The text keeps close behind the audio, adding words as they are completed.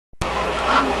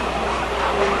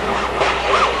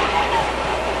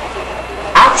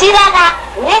ちらが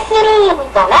プレスルーム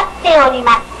となっており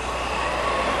ます。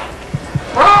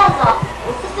どうぞ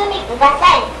お進みくだ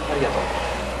さい。ありがとう。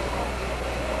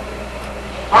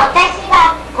私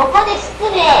はここで失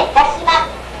礼いたしま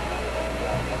す。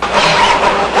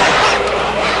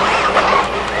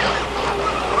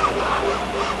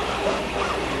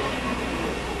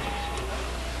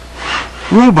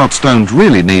Robots don't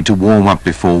really need to warm up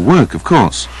before work, of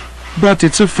course, but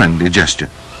it's a friendly gesture.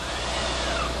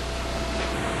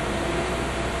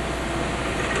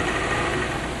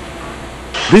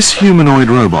 This humanoid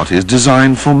robot is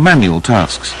designed for manual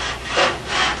tasks.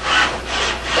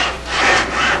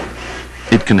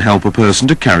 It can help a person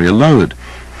to carry a load.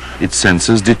 Its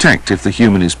sensors detect if the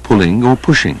human is pulling or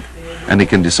pushing, and it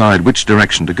can decide which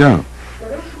direction to go.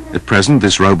 At present,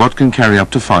 this robot can carry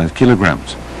up to 5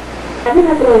 kilograms.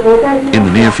 In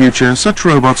the near future, such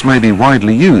robots may be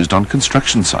widely used on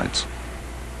construction sites.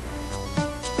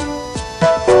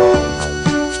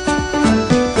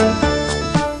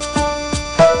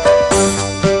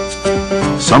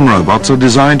 Some robots are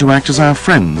designed to act as our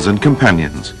friends and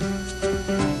companions.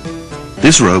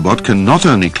 This robot can not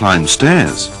only climb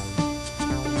stairs,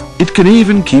 it can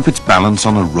even keep its balance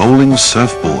on a rolling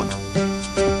surfboard.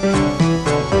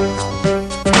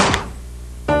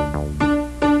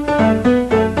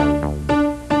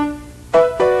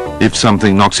 If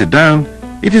something knocks it down,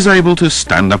 it is able to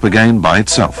stand up again by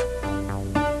itself.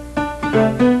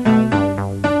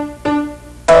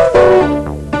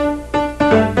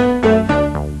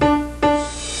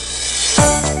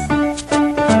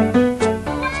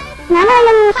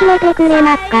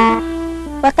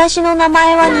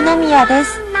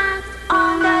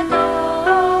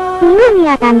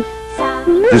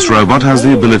 This robot has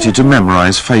the ability to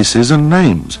memorize faces and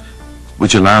names,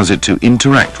 which allows it to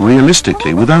interact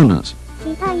realistically with owners.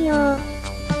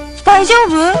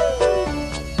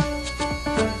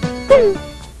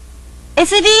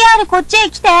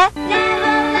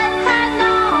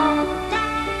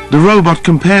 The robot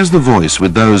compares the voice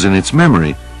with those in its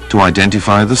memory to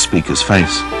identify the speaker's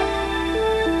face.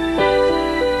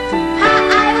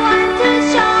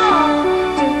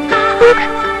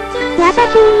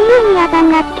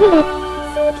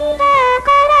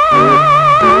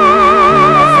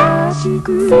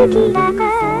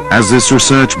 As this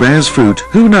research bears fruit,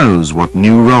 who knows what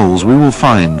new roles we will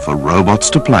find for robots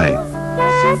to play.